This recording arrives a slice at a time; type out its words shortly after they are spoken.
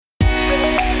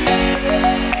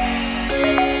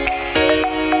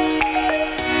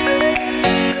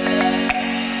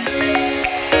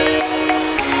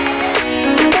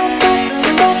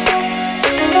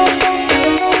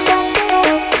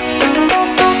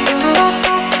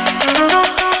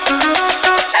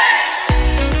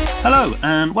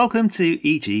and welcome to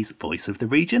EG's Voice of the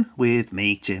Region with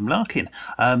me, Jim Larkin.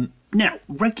 Now,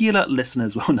 regular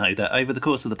listeners will know that over the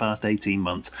course of the past 18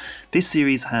 months, this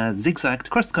series has zigzagged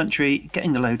across the country,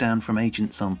 getting the lowdown from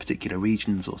agents on particular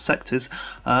regions or sectors,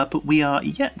 but we are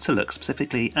yet to look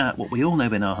specifically at what we all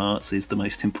know in our hearts is the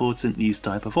most important news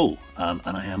type of all, and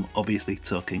I am obviously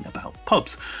talking about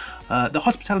pubs. The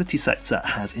hospitality sector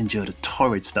has endured a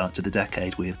torrid start to the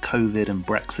decade, with COVID and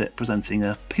Brexit presenting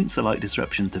a pincer-like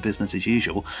disruption to business as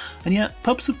usual, and yet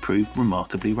pubs have proved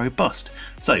remarkably robust.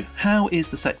 So, how is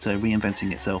the sector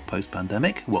reinventing itself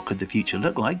post-pandemic? What could the future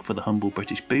look like for the humble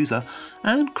British boozer?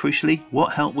 And crucially,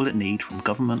 what help will it need from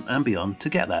government and beyond to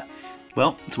get there?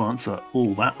 Well, to answer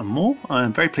all that and more, I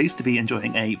am very pleased to be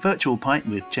enjoying a virtual pint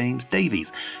with James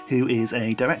Davies, who is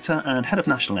a Director and Head of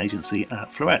National Agency at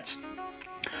Fleurettes.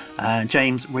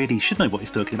 James really should know what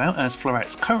he's talking about, as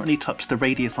Fleurettes currently tops the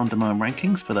Radius On Demand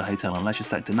rankings for the hotel and leisure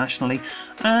sector nationally,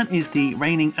 and is the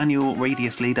reigning annual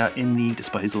Radius leader in the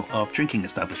disposal of drinking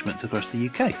establishments across the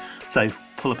UK. So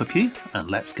pull up a pew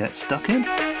and let's get stuck in.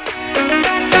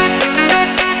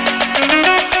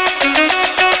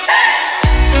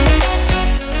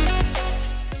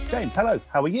 James, hello,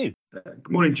 how are you?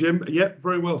 Good morning, Jim. Yeah,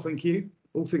 very well, thank you.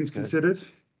 All things considered.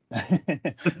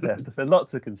 There's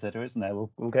lots to consider, isn't there?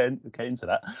 We'll get into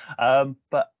that.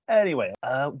 But anyway,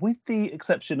 with the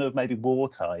exception of maybe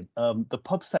wartime, the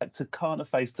pub sector can't have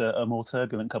faced a more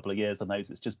turbulent couple of years than those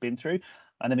it's just been through.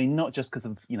 And I mean, not just because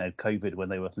of, COVID when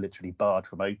they were literally barred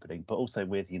from opening, but also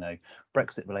with,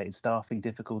 Brexit related staffing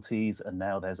difficulties. And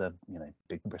now there's a,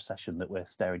 big recession that we're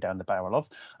staring down the barrel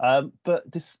of. But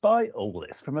despite all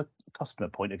this, from a customer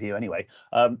point of view anyway,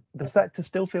 the sector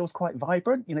still feels quite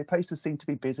vibrant. Places seem to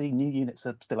be busy, new units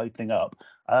are still opening up.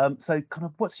 So kind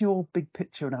of what's your big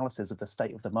picture analysis of the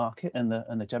state of the market and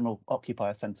the general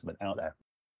occupier sentiment out there?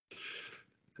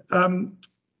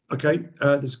 Okay,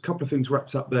 there's a couple of things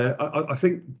wrapped up there. I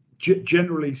think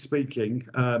generally speaking,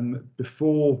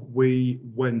 before we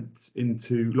went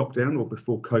into lockdown or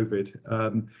before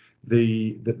COVID,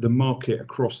 the market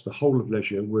across the whole of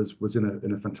leisure was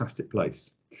in a fantastic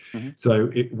place. Mm-hmm.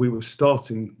 So we were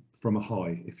starting from a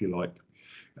high, if you like.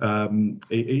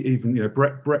 Even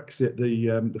Brexit,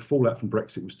 the fallout from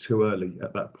Brexit was too early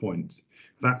at that point.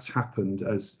 That's happened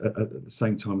at the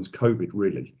same time as COVID,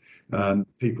 really.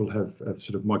 People have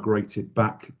sort of migrated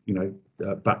back,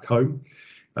 back home.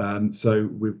 So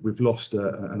we've lost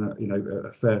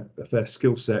a fair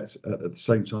skill set at the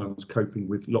same time as coping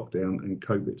with lockdown and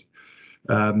COVID.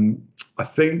 I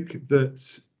think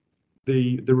that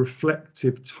the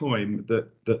reflective time that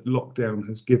lockdown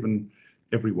has given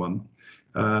everyone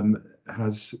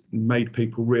has made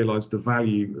people realise the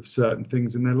value of certain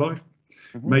things in their life.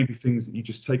 Mm-hmm. Maybe things that you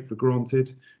just take for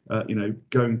granted,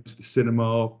 going to the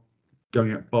cinema,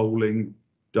 going out bowling,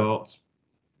 darts,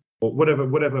 or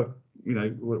whatever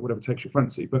takes your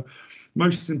fancy. But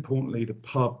most importantly, the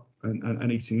pub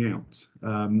and eating out.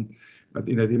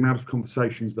 The amount of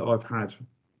conversations that I've had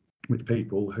with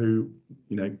people who,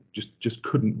 just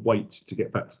couldn't wait to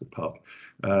get back to the pub,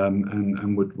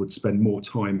 and would spend more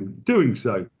time doing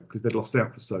so because they'd lost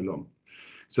out for so long.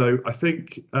 So I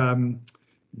think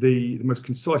the most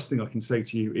concise thing I can say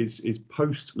to you is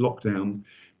post lockdown,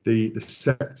 the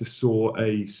sector saw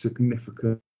a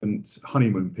significant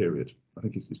honeymoon period. I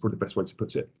think is probably the best way to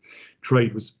put it.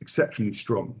 Trade was exceptionally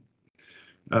strong.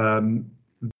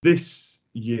 This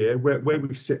year, where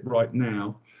we sit right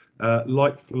now,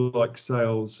 like-for-like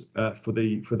sales for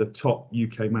the top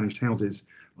UK managed houses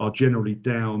are generally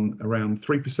down around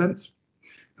 3%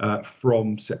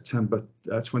 from September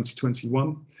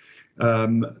 2021,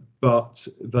 but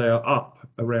they are up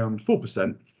around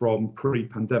 4% from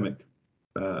pre-pandemic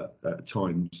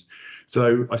times.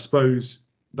 So I suppose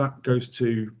that goes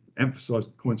to emphasise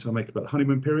the point I make about the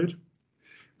honeymoon period,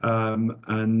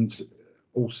 and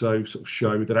also sort of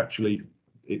show that actually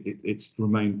it's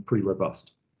remained pretty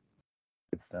robust.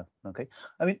 Good stuff. Okay.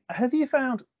 I mean, have you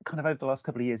found kind of over the last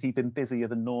couple of years you've been busier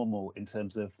than normal in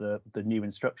terms of the new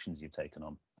instructions you've taken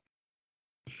on?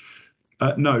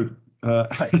 No.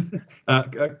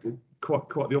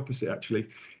 Quite the opposite, actually.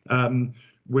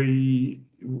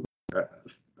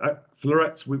 At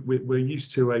Fleurettes, we're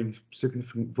used to a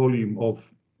significant volume of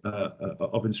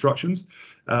instructions.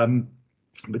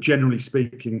 But generally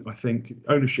speaking, I think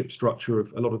ownership structure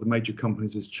of a lot of the major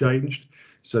companies has changed.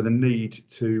 So the need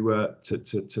to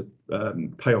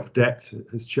pay off debt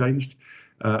has changed,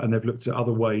 and they've looked at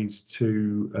other ways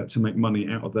to make money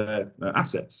out of their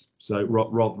assets. So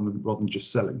rather than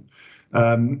just selling,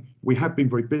 we have been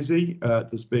very busy.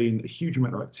 There's been a huge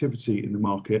amount of activity in the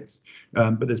market,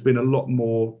 but there's been a lot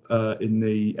more in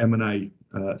the M&A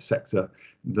sector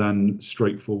than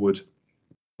straightforward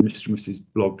Mr. and Mrs.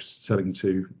 blogs selling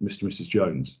to Mr. and Mrs.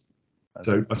 Jones. Okay.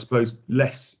 So I suppose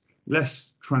less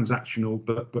transactional,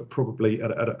 but probably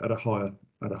at a higher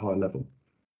level.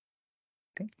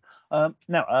 Okay.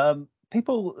 Now,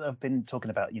 people have been talking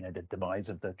about, the demise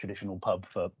of the traditional pub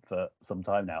for some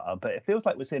time now, but it feels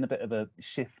like we're seeing a bit of a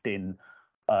shift in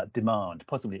demand,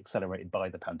 possibly accelerated by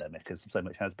the pandemic, as so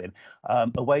much has been,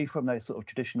 away from those sort of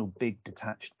traditional big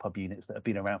detached pub units that have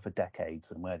been around for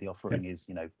decades and where the offering is,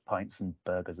 pints and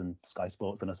burgers and Sky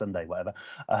Sports on a Sunday, whatever,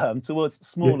 towards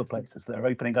smaller places that are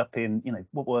opening up in,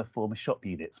 what were former shop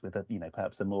units with a,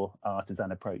 perhaps a more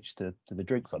artisan approach to the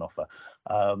drinks on offer.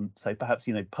 So perhaps,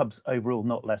 pubs overall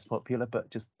not less popular, but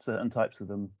just certain types of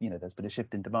them, there's been a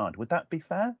shift in demand. Would that be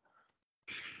fair?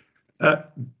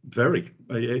 Very,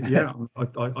 yeah. I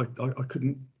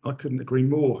couldn't agree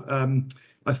more.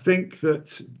 I think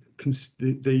that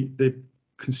the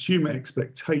consumer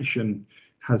expectation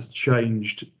has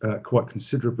changed quite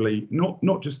considerably.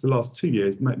 Not just the last 2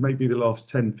 years, maybe the last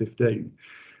 10, 15.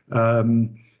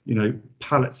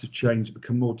 Palates have changed,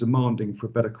 become more demanding for a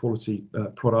better quality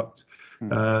product.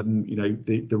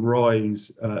 The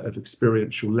rise of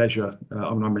experiential leisure.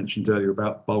 I mentioned earlier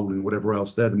about bowling, whatever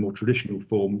else. They're the more traditional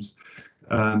forms.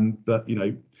 But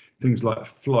things like a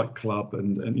flight club,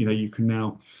 and you can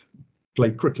now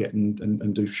play cricket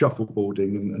and do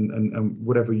shuffleboarding and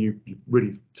whatever you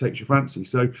really takes your fancy.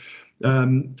 So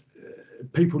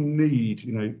people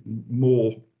need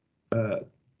more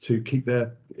to keep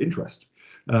their interest.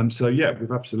 So yeah,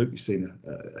 we've absolutely seen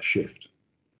a shift.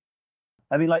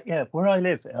 I mean, where I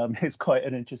live, it's quite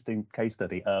an interesting case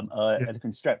study. I live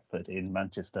in Stretford in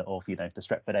Manchester, of the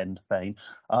Stretford End fame,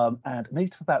 and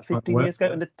moved about 15 years ago,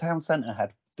 and the town centre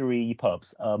had 3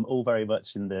 pubs, all very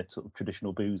much in the sort of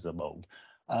traditional boozer mould.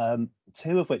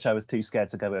 2 of which I was too scared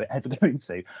to go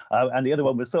into, and the other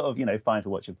one was sort of fine for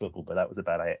watching football, but that was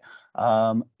about it.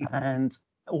 And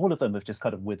all of them have just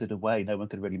kind of withered away. No one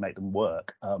could really make them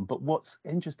work. But what's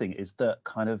interesting is that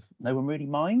kind of no one really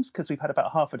minds, because we've had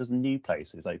about half a dozen new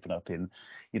places open up in,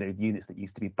 units that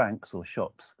used to be banks or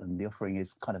shops, and the offering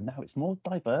is kind of now it's more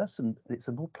diverse and it's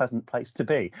a more pleasant place to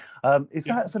be. Is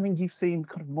that something you've seen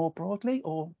kind of more broadly,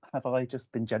 or have I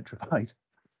just been gentrified?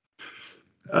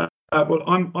 Well,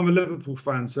 I'm a Liverpool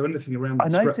fan, so anything around. I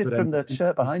noticed from the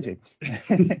shirt behind you.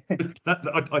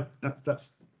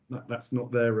 That's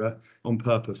not there on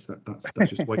purpose. That's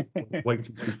just waiting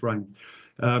to be framed.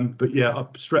 But yeah,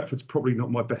 Stretford's probably not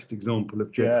my best example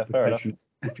of gentrification,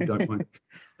 if you don't mind.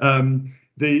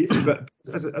 But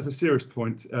as a serious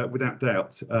point, without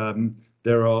doubt,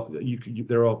 there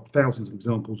are thousands of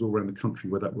examples all around the country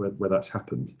where that's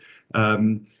happened.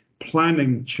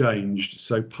 Planning changed,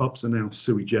 so pubs are now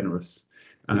sui generis.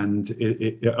 And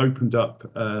it opened up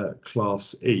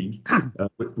Class E,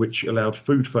 which allowed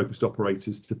food-focused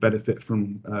operators to benefit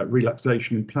from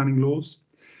relaxation in planning laws.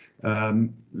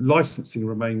 Licensing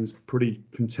remains pretty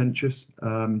contentious,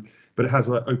 but it has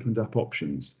opened up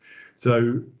options.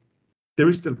 So there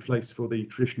is still a place for the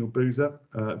traditional boozer,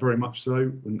 very much so,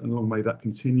 and long may that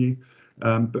continue.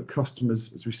 But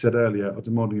customers, as we said earlier, are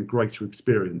demanding a greater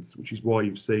experience, which is why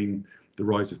you've seen the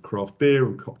rise of craft beer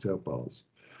and cocktail bars.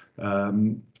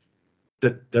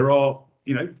 That there are,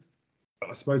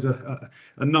 I suppose a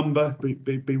number,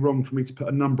 be wrong for me to put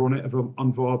a number on it, of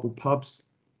unviable pubs,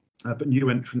 but new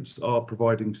entrants are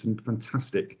providing some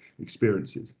fantastic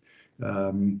experiences.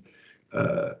 I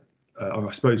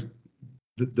suppose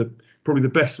probably the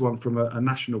best one from a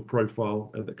national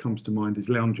profile that comes to mind is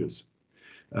Loungers.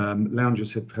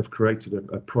 Loungers have created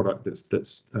a product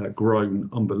that's grown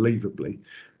unbelievably,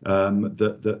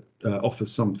 that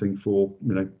offers something for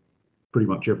pretty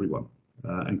much everyone,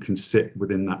 and can sit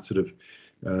within that sort of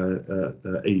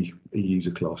E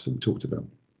user class that we talked about.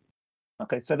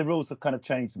 Okay, so the rules have kind of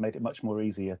changed and made it much more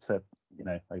easier to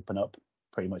open up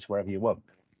pretty much wherever you want.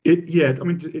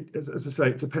 As I say,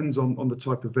 it depends on the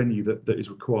type of venue that is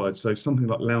required. So something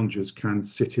like Loungers can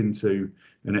sit into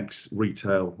an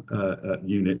ex-retail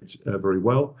unit very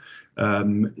well.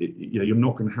 You're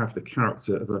not going to have the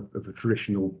character of a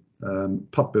traditional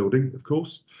pub building, of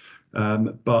course,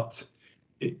 but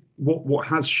what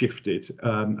has shifted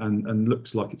and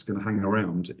looks like it's going to hang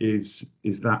around is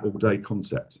that all-day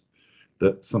concept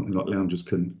that something like Loungers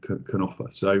can offer.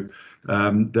 So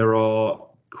there are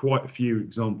quite a few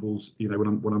examples,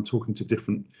 when I'm talking to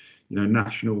different,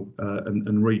 national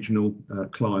and regional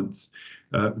clients,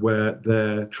 where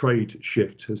their trade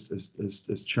shift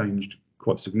has changed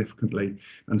quite significantly,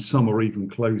 and some are even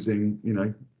closing,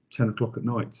 10 o'clock at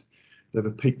night. They have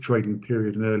a peak trading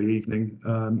period in early evening,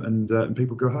 and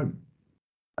people go home.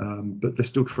 but they're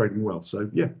still trading well. So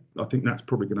yeah, I think that's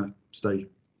probably going to stay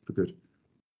for good.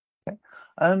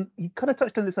 You kind of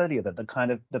touched on this earlier, that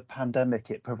the pandemic,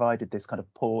 it provided this kind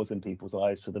of pause in people's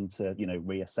lives for them to,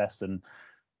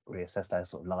 reassess their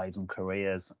sort of lives and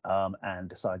careers, and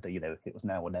decide that, if it was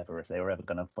now or never, if they were ever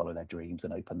going to follow their dreams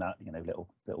and open that,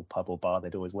 little pub or bar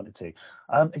they'd always wanted to.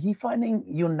 Are you finding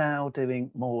you're now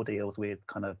doing more deals with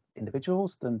kind of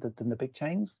individuals than the big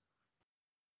chains?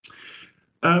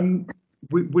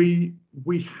 We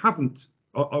haven't.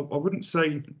 I wouldn't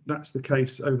say that's the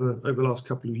case over the last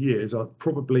couple of years.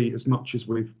 Probably as much as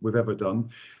we've ever done.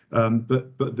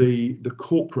 But the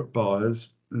corporate buyers,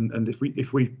 and if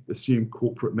we assume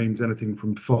corporate means anything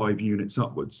from 5 units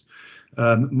upwards,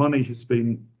 money has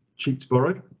been cheap to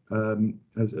borrow,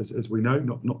 as we know.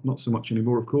 Not so much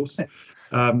anymore, of course.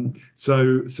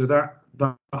 So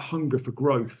that hunger for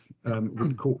growth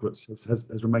with corporates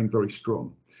has remained very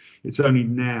strong. It's only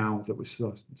now that we're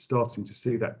starting to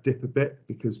see that dip a bit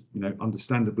because,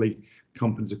 understandably,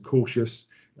 companies are cautious,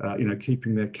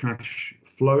 keeping their cash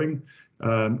flowing,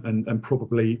 and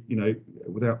probably,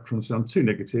 without trying to sound too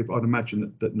negative, I'd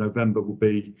imagine that November will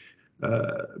be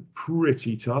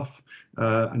pretty tough,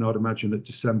 and I'd imagine that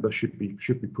December should be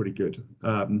pretty good.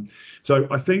 So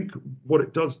I think what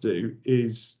it does do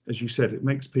is, as you said, it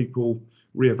makes people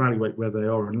reevaluate where they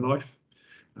are in life,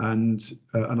 and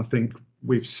I think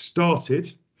we've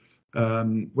started,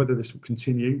 whether this will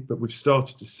continue, but we've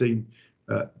started to see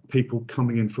people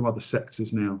coming in from other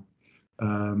sectors now,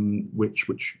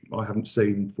 which I haven't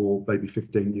seen for maybe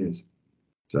 15 years.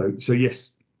 So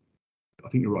yes, I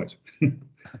think you're right.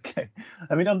 Okay.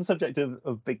 I mean, on the subject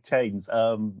of big chains,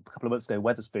 a couple of months ago,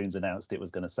 Wetherspoons announced it was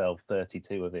going to sell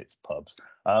 32 of its pubs.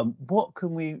 What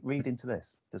can we read into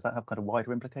this? Does that have kind of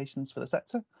wider implications for the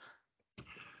sector?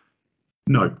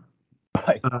 No.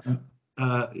 Right.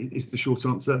 Is the short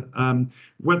answer.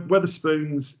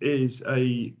 Wetherspoons is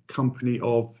a company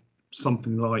of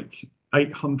something like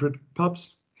 800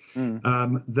 pubs.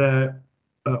 They're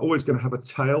always going to have a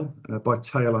tail. By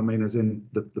tail, I mean as in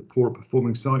the poorer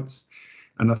performing sites.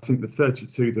 And I think the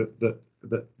 32 that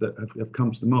have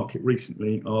come to the market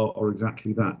recently are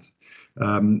exactly that.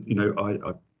 I'm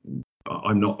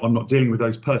not dealing with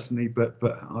those personally, but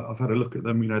I've had a look at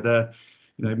them.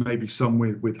 They're maybe some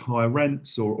with higher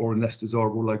rents or in less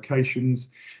desirable locations,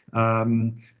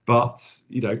 but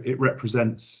it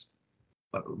represents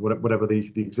whatever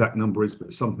the exact number is,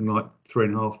 but something like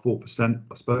 3.5–4%,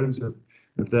 I suppose, of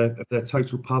their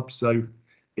total pubs. So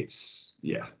it's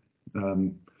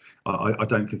I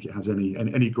don't think it has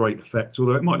any great effect,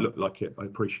 although it might look like it. I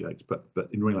appreciate, but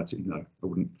in reality, no, I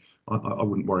wouldn't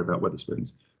worry about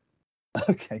Wetherspoons.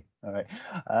 Okay, all right.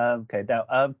 Okay, now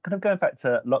kind of going back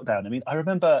to lockdown. I mean, I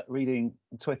remember reading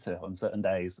Twitter on certain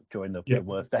days during the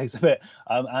worst days of it,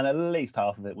 and at least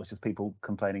half of it was just people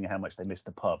complaining how much they missed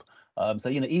the pub. So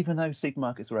even though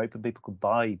supermarkets were open, people could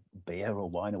buy beer or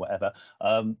wine or whatever.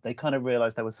 They kind of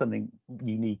realised there was something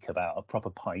unique about a proper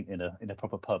pint in a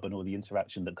proper pub and all the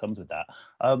interaction that comes with that.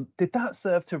 Did that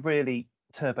serve to really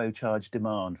turbocharge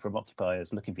demand from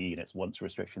occupiers looking for units once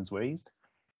restrictions were eased?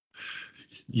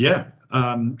 Yeah,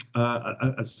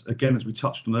 as we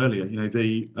touched on earlier,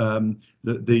 the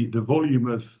volume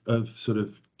of sort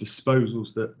of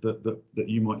disposals that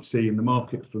you might see in the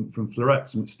market from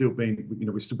Florets, and it's still been,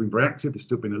 we've still been very active. There's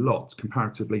still been a lot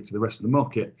comparatively to the rest of the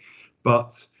market,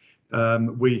 but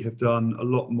we have done a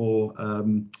lot more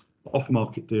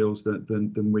off-market deals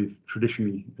than we've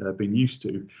traditionally been used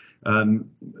to,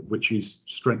 which is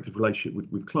strength of relationship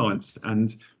with clients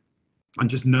and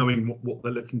just knowing what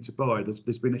they're looking to buy. There's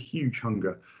been a huge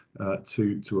hunger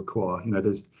to acquire.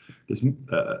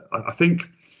 I think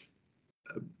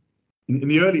in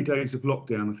the early days of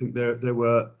lockdown, I think there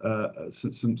were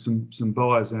some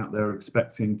buyers out there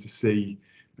expecting to see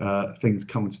things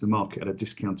coming to the market at a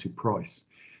discounted price,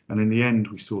 and in the end,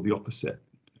 we saw the opposite.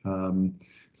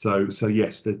 So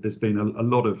yes, there's been a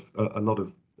lot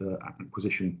of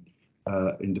acquisition.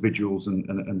 Individuals and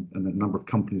a number of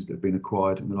companies that have been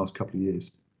acquired in the last couple of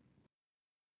years.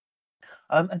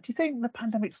 And do you think the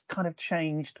pandemic's kind of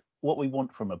changed what we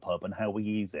want from a pub and how we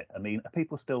use it? I mean, are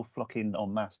people still flocking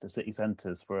en masse to city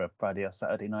centres for a Friday or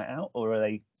Saturday night out, or are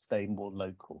they staying more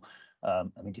local? I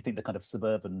mean, do you think the kind of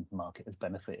suburban market has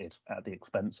benefited at the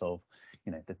expense of,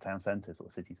 the town centres or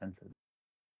city centres?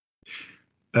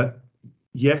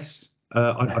 Yes,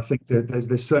 I think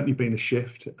there's certainly been a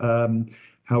shift.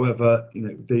 However,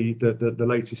 the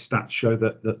latest stats show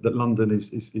that London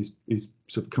is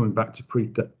sort of coming back to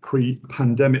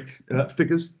pre-pandemic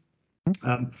figures.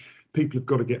 people have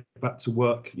got to get back to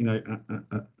work,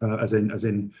 as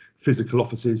in physical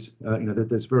offices.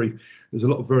 There's a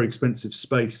lot of very expensive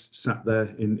space sat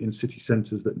there in city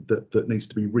centres that needs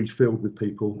to be refilled with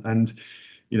people. And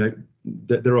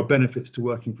there are benefits to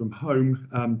working from home,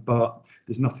 but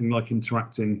there's nothing like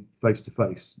interacting face to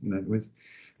face. With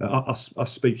us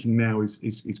speaking now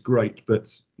is great, but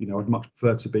I'd much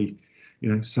prefer to be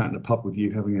sat in a pub with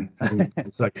you having a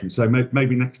conversation. So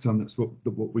maybe next time that's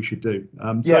what we should do.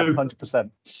 Yeah, 100%.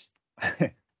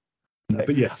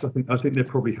 But yes, I think there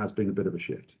probably has been a bit of a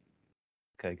shift.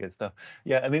 Okay, good stuff.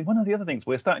 Yeah, I mean, one of the other things,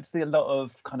 we're starting to see a lot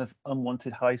of kind of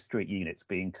unwanted high street units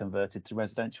being converted to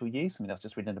residential use. I mean, I was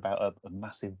just reading about a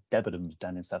massive Debenhams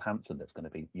down in Southampton that's going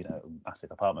to be, a massive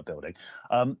apartment building.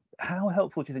 How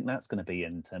helpful do you think that's going to be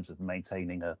in terms of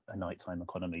maintaining a nighttime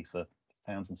economy for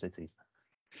towns and cities?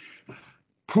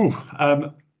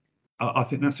 I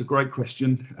think that's a great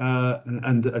question,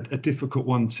 and a difficult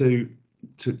one to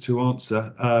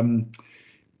answer.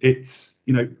 It's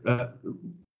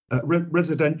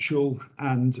residential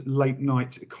and late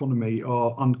night economy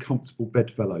are uncomfortable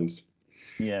bedfellows.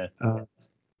 Yeah.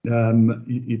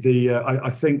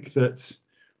 I think that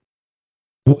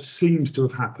what seems to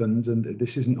have happened, and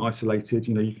this isn't isolated,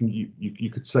 you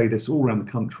could say this all around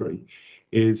the country,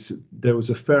 is there was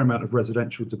a fair amount of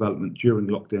residential development during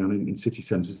lockdown in city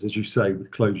centres, as you say, with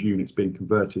closed units being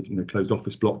converted, closed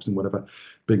office blocks and whatever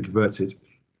being converted.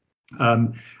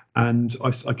 And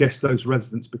I guess those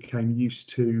residents became used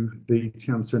to the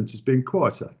town centres being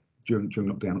quieter during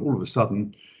lockdown. All of a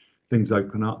sudden, things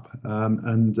open up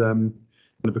and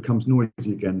it becomes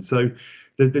noisy again. So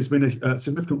there's been a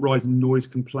significant rise in noise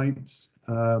complaints.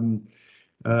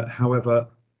 However,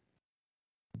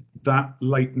 that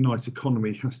late night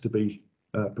economy has to be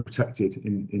protected,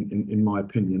 in my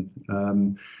opinion.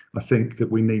 I think that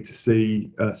we need to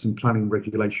see some planning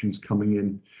regulations coming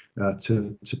in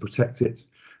to protect it.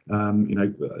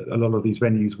 A lot of these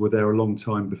venues were there a long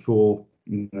time before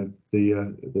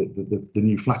the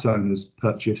new flat owners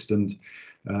purchased, and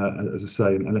as I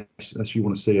say, unless you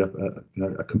want to see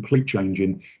a complete change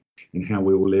in how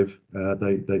we all live,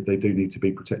 they do need to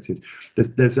be protected.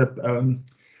 There's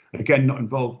again, not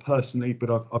involved personally,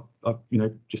 but I've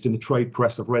just in the trade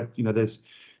press, I've read, there's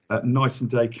Night and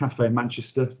Day Cafe in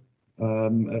Manchester, as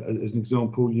an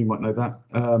example. You might know that.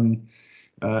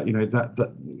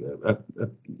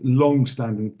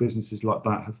 Long-standing businesses like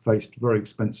that have faced very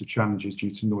expensive challenges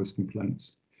due to noise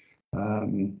complaints.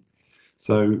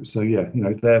 So yeah,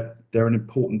 they're an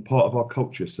important part of our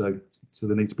culture. So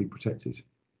they need to be protected.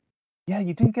 Yeah,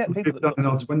 you do get people that in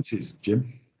our 20s,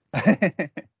 Jim.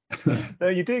 No,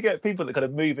 you do get people that kind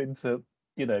of move into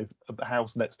a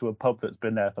house next to a pub that's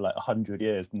been there for like 100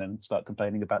 years and then start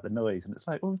complaining about the noise, and it's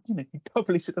like, well, you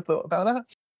probably should have thought about that.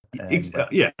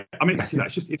 Yeah, I mean,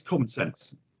 it's common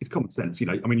sense. It's common sense.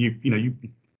 I mean, you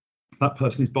that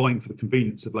person is buying for the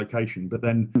convenience of location, but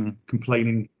then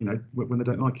complaining, when they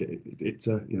don't like it. That's,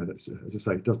 as I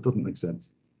say, it doesn't make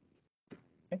sense.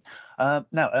 Okay.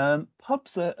 Now,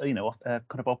 pubs are,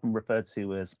 kind of often referred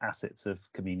to as assets of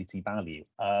community value.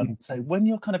 So when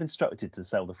you're kind of instructed to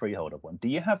sell the freehold of one, do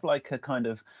you have like a kind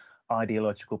of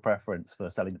ideological preference for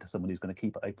selling it to someone who's going to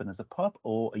keep it open as a pub,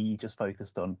 or are you just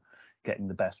focused on getting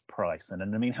the best price? And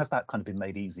I mean, has that kind of been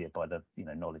made easier by the,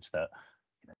 knowledge that,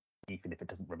 even if it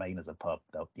doesn't remain as a pub,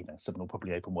 they'll, someone will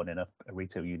probably open one in a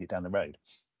retail unit down the road?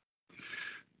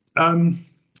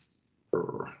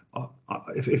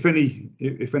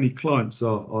 If any clients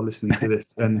are listening to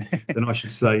this, then I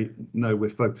should say no. We're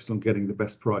focused on getting the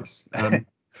best price. I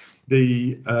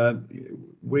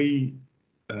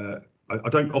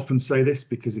don't often say this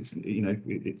because it's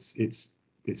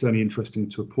only interesting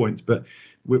to a point, but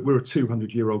we're a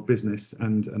 200-year-old business,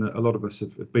 and a lot of us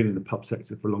have been in the pub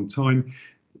sector for a long time.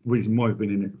 The reason why I've been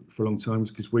in it for a long time is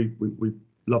because we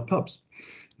love pubs,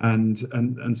 and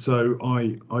so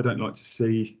I don't like to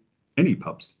see any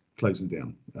pubs closing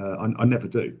down. I never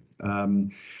do.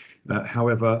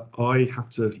 However, I have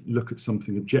to look at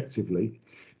something objectively,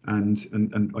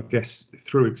 and I guess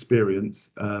through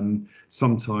experience,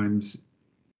 sometimes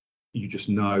you just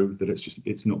know that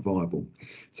it's not viable.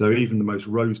 So even the most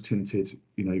rose-tinted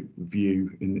view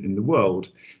in the world,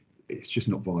 it's just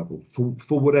not viable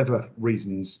for whatever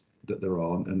reasons that there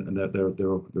are, and there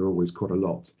are always quite a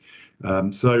lot.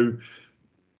 So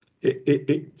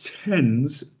it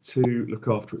tends to look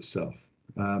after itself.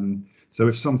 So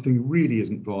if something really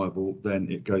isn't viable,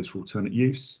 then it goes for alternate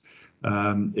use.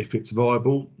 If it's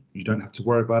viable, you don't have to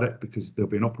worry about it because there'll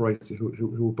be an operator who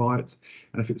will buy it.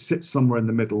 And if it sits somewhere in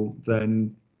the middle,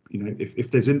 then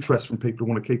if there's interest from people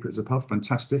who want to keep it as a pub,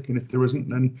 fantastic. And if there isn't,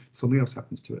 then something else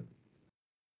happens to it.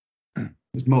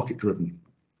 It's market driven.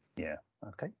 Yeah.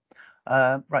 Okay.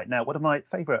 Right now, one of my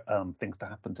favourite things to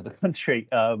happen to the country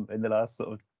in the last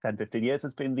sort of 10, 15 years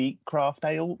has been the craft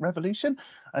ale revolution.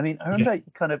 I mean, I Yeah. remember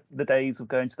kind of the days of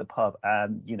going to the pub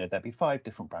and, there'd be 5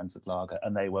 different brands of lager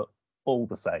and they were all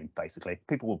the same, basically.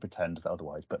 People will pretend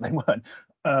otherwise, but they weren't.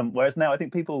 Whereas now I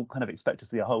think people kind of expect to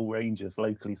see a whole range of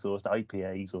locally sourced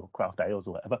IPAs or craft ales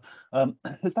or whatever.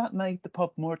 Has that made the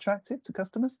pub more attractive to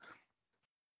customers?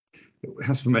 It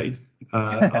has for me.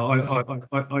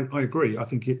 I agree. I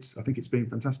think it's been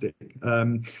fantastic.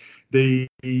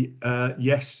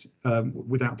 Yes,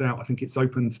 without doubt, I think it's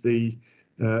opened the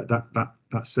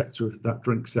that sector, that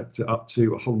drink sector, up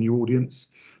to a whole new audience,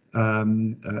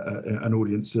 an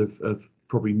audience of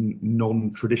probably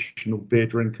non-traditional beer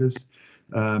drinkers.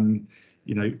 I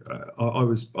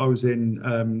was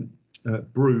in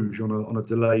Bruges on a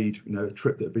delayed, a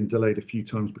trip that had been delayed a few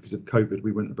times because of COVID.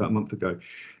 We went about a month ago,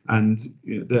 and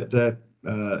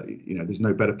there's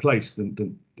no better place than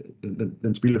to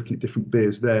be looking at different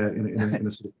beers there in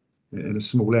a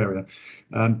small area.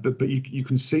 But you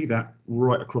can see that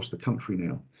right across the country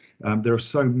now. There are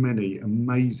so many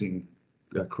amazing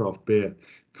craft beer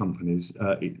companies,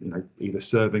 either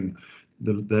serving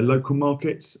their local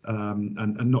markets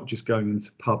and not just going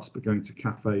into pubs, but going to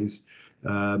cafes. There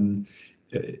are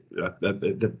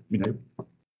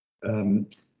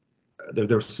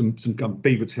some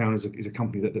Beavertown is a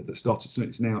company that started. So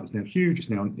it's now huge. It's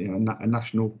now a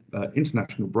national,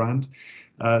 international brand.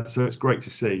 So it's great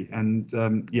to see. And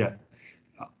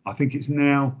I think it's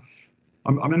now.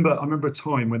 I remember a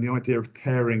time when the idea of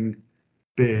pairing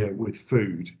beer with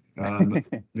food.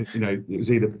 It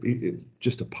was either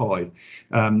just a pie,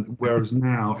 whereas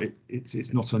now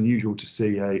it's not unusual to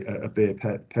see a beer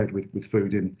paired with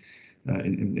food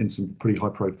in some pretty high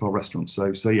profile restaurants.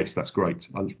 So yes, that's great.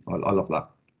 I love that.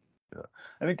 Sure.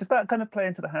 I mean, does that kind of play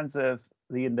into the hands of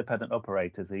the independent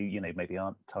operators who maybe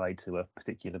aren't tied to a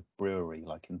particular brewery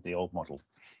like in the old model?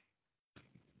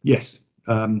 Yes.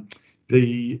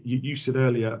 You said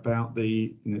earlier about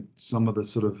some of the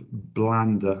sort of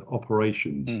blander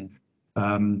operations.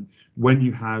 When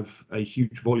you have a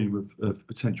huge volume of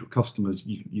potential customers,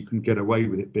 you can get away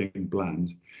with it being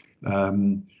bland.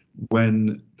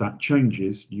 When that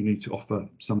changes, you need to offer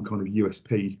some kind of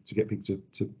USP to get people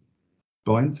to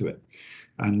buy into it,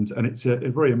 and it's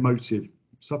a very emotive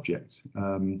subject.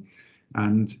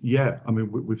 And yeah, I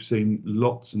mean, we've seen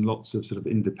lots and lots of sort of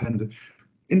independent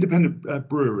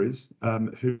breweries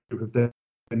who have then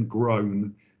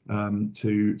grown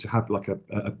to have like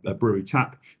a brewery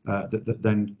tap that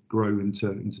then grow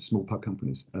into small pub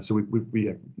companies. So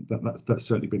that's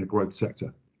certainly been a growth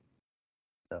sector.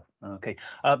 Okay.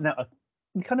 Now,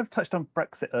 we kind of touched on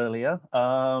Brexit earlier,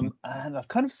 and I've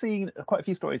kind of seen quite a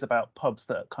few stories about pubs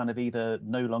that kind of either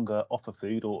no longer offer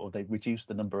food or they've reduced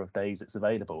the number of days it's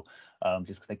available,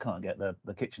 just because they can't get the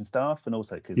kitchen staff, and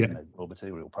also because raw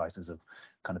material prices have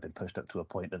kind of been pushed up to a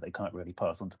point that they can't really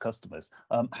pass on to customers.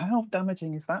 How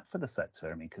damaging is that for the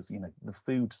sector? I mean, because the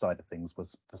food side of things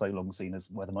was for so long seen as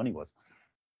where the money was.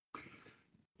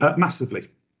 Massively.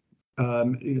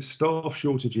 Staff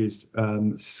shortages,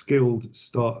 skilled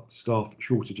staff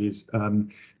shortages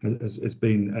has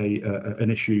been an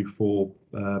issue for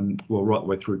right the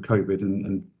way through COVID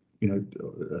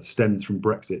and stems from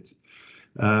Brexit.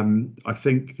 I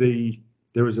think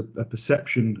there is a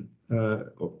perception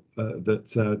that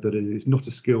it is not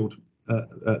a skilled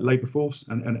labour force,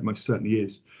 and it most certainly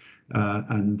is.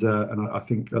 And I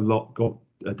think a lot got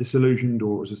disillusioned,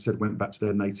 or as I said, went back to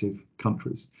their native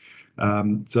countries.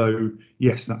 So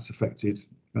yes, that's affected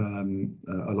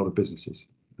a lot of businesses,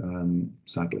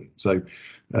 sadly. So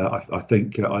I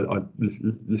think I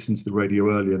listened to the radio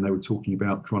earlier, and they were talking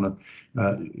about trying to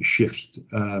shift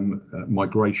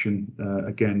migration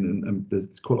again, and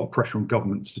there's quite a lot of pressure on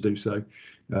governments to do so,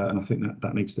 and I think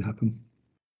that needs to happen.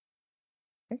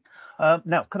 Okay.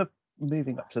 Now, kind of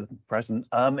moving up to the present,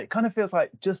 it kind of feels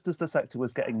like just as the sector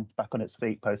was getting back on its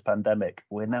feet post-pandemic,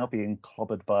 we're now being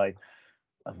clobbered by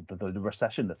the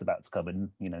recession that's about to come, and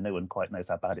no one quite knows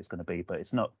how bad it's going to be, but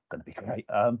it's not going to be great.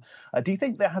 Do you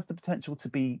think that has the potential to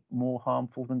be more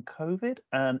harmful than COVID?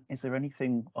 And is there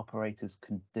anything operators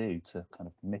can do to kind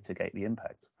of mitigate the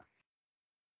impacts?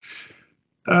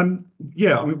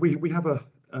 Yeah, I mean, we have a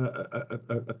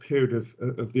period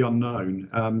of the unknown.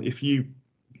 If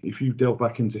you delve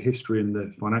back into history in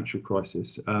the financial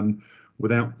crisis,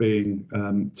 without being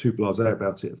too blasé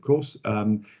about it, of course,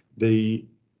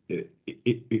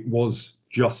 it was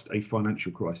just a financial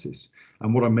crisis,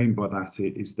 and what I mean by that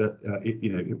is that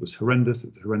it was horrendous.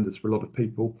 It's horrendous for a lot of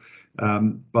people,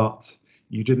 but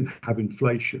you didn't have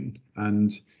inflation,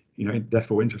 and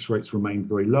therefore interest rates remained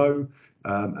very low,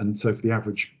 and so for the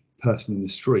average person in the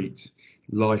street,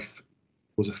 life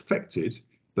was affected,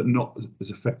 but not as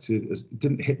affected as,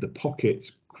 didn't hit the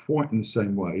pocket quite in the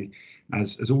same way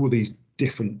as all of these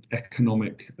different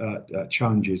economic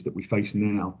challenges that we face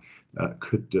now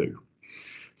could do.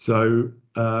 So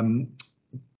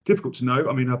difficult to know.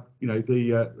 I mean,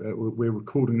 we're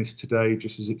recording this today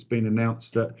just as it's been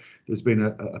announced that there's been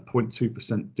a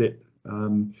 0.2% dip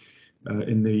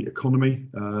in the economy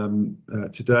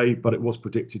today, but it was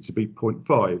predicted to be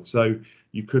 0.5. So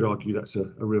you could argue that's a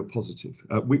real positive.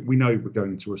 We know we're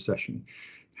going into a recession.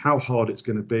 How hard it's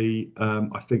going to be,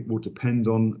 I think, will depend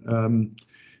on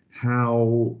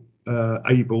how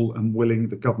able and willing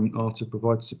the government are to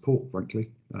provide support.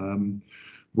 Frankly,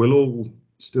 we'll all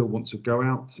still want to go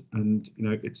out, and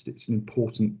it's an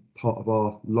important part of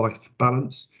our life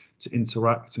balance to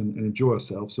interact and enjoy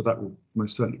ourselves. So that will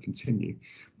most certainly continue.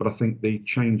 But I think the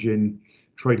change in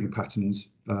trading patterns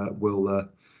will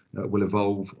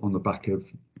evolve on the back of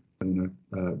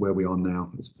where we are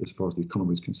now as far as the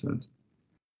economy is concerned.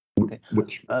 Okay.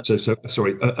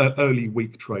 Early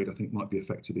week trade I think might be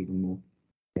affected even more.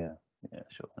 Yeah,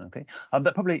 sure. Okay.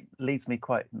 That probably leads me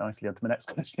quite nicely onto my next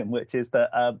question, which is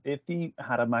that if you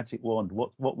had a magic wand,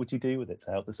 what would you do with it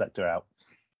to help the sector out?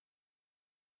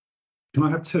 Can I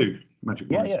have two magic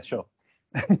wands? Yeah, sure.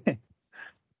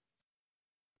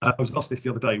 I was asked this the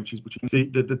other day, which is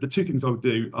the two things I would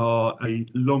do are a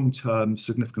long-term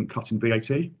significant cut in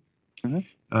VAT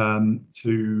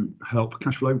to help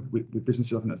cash flow with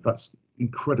businesses. I think that's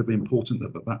incredibly important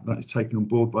that is taken on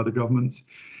board by the government.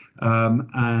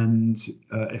 And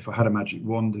if I had a magic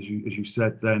wand, as you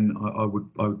said, then I would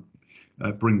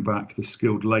bring back the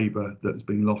skilled labour that has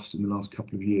been lost in the last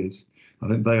couple of years. I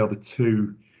think they are the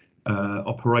two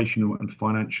operational and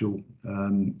financial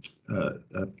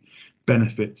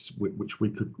benefits which we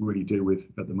could really do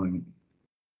with at the moment.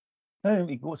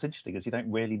 What's interesting is you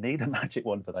don't really need a magic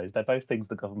wand for those. They're both things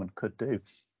the government could do.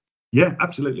 Yeah,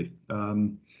 absolutely.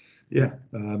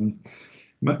 Maybe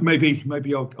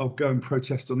I'll go and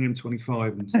protest on the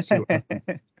M25 and see what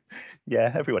happens.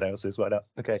 Yeah, everyone else is. Why not?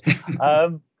 Okay.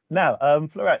 Now,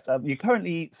 Florette, you're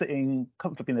currently sitting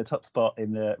comfortably in the top spot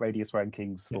in the Radius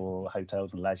rankings for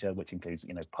hotels and leisure, which includes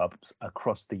pubs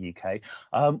across the UK.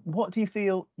 What do you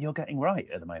feel you're getting right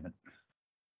at the moment?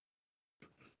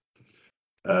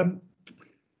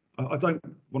 I don't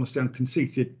want to sound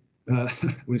conceited when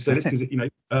you say this, because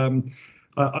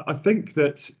I think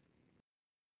that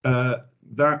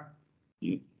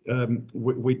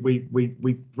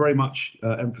we very much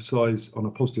emphasise on a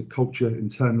positive culture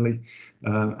internally,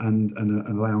 and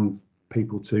allowing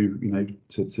people to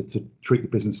to treat the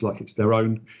business like it's their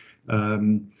own,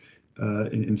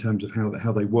 in terms of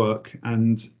how they work,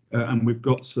 and we've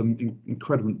got some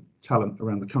incredible talent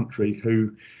around the country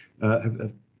who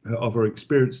are very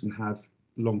experienced and have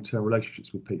long-term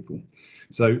relationships with people.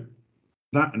 So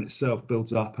that in itself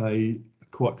builds up a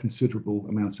quite considerable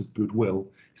amount of goodwill.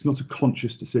 It's not a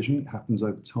conscious decision; it happens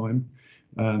over time,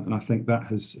 and I think that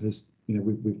has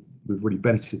we've really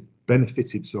benefited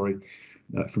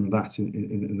from that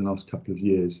in the last couple of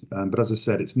years. But as I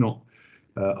said, it's not.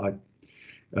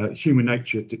 Human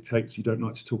nature dictates you don't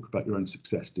like to talk about your own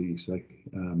success, do you? So,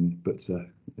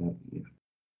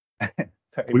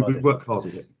 we work hard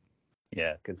at it.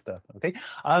 Yeah, good stuff. Okay,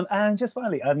 and just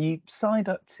finally, you signed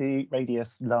up to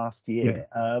Radius last year.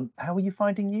 Yeah. How are you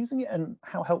finding using it, and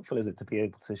how helpful is it to be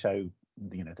able to show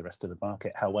the rest of the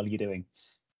market how well you're doing?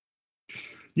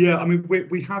 Yeah, I mean,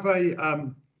 we have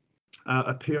a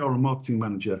PR and marketing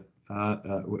manager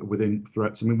within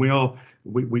Threats. I mean, we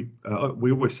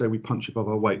always say we punch above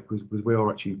our weight because we are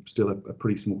actually still a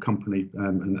pretty small company,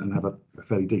 and have a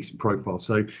fairly decent profile.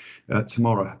 So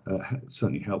Tamara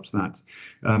certainly helps that.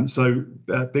 So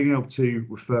being able to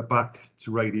refer back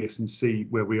to Radius and see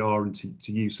where we are and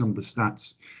to use some of the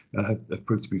stats have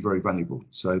proved to be very valuable.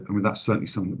 So I mean, that's certainly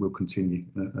something that we'll continue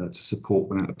to support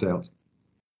without a doubt.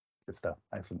 Good stuff.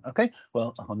 Excellent. Okay.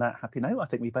 Well, on that happy note, I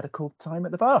think we better call time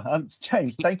at the bar.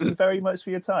 James, thank you very much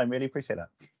for your time. Really appreciate that.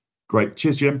 Great.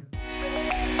 Cheers, Jim.